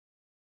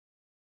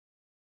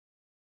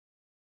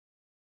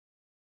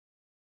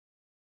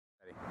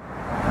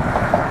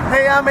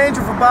Hey, I'm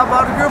Andrew from Bob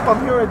Auto Group.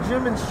 I'm here with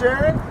Jim and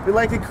Sharon. We'd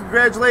like to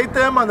congratulate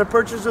them on the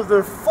purchase of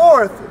their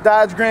 4th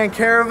Dodge Grand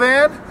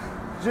Caravan.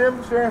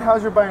 Jim, Sharon,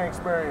 how's your buying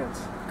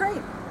experience?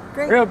 Great,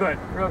 great. Real good,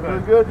 real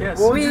good. Real good? Yes.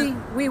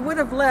 We would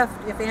have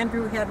left if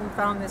Andrew hadn't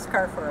found this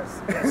car for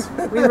us. Yes.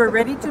 We were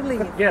ready to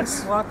leave.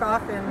 Yes. Walk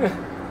off, and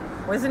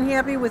wasn't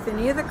happy with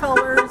any of the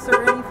colors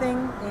or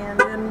anything. And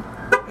then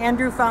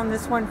Andrew found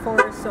this one for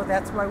us, so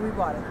that's why we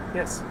bought it.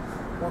 Yes.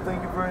 Well,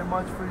 thank you very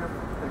much for your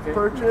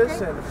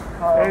purchase. Okay.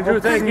 And Andrew,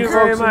 hope to thank see you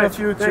very folks much.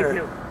 in the future. Thank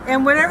you.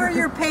 And whatever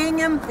you're paying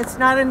him, it's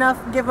not enough.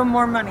 Give him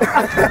more money.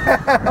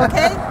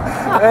 Okay?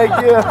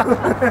 Thank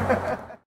you.